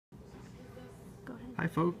Hi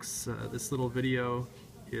folks, this little video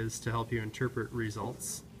is to help you interpret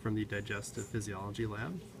results from the digestive physiology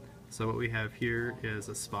lab. So what we have here is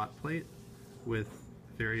a spot plate with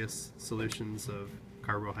various solutions of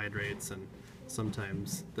carbohydrates and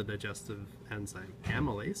sometimes the digestive enzyme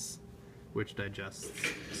amylase, which digests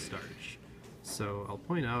starch. So I'll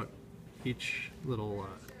point out each little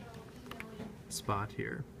spot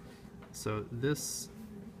here. So this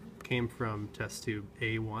came from test tube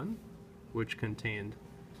A1, which contained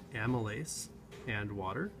amylase and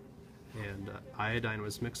water, and iodine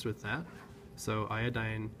was mixed with that. So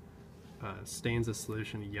iodine stains a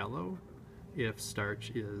solution yellow if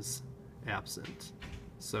starch is absent.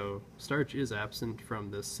 So starch is absent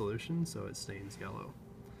from this solution, so it stains yellow.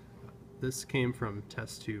 This came from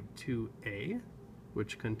test tube 2A,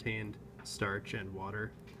 which contained starch and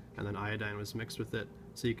water, and then iodine was mixed with it.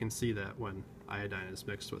 So you can see that when iodine is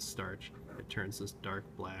mixed with starch, it turns this dark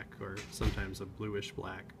black or sometimes a bluish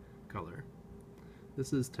black color.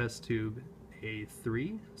 This is test tube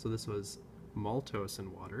A3, so this was maltose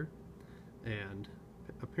and water, and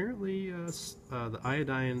apparently the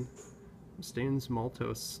iodine stains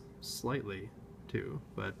maltose slightly too,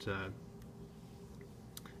 but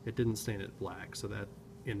it didn't stain it black, so that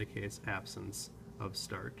indicates absence of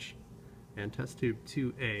starch. And test tube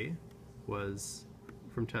 2A was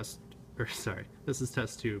from this is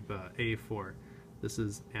test tube A4. This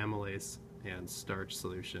is amylase and starch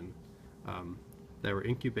solution that were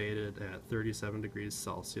incubated at 37 degrees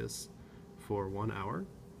Celsius for 1 hour,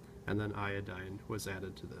 and then iodine was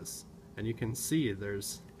added to this. And you can see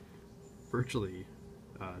there's virtually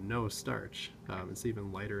no starch. It's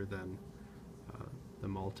even lighter than the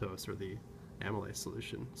maltose or the amylase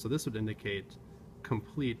solution. So this would indicate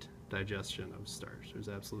complete digestion of starch. There's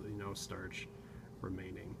absolutely no starch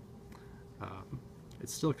remaining.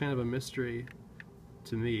 It's still kind of a mystery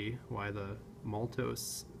to me why the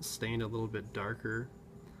maltose stained a little bit darker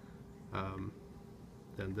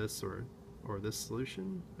than this or this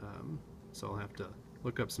solution. So I'll have to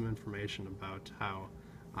look up some information about how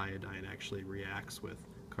iodine actually reacts with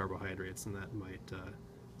carbohydrates, and that might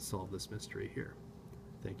solve this mystery here.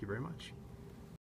 Thank you very much.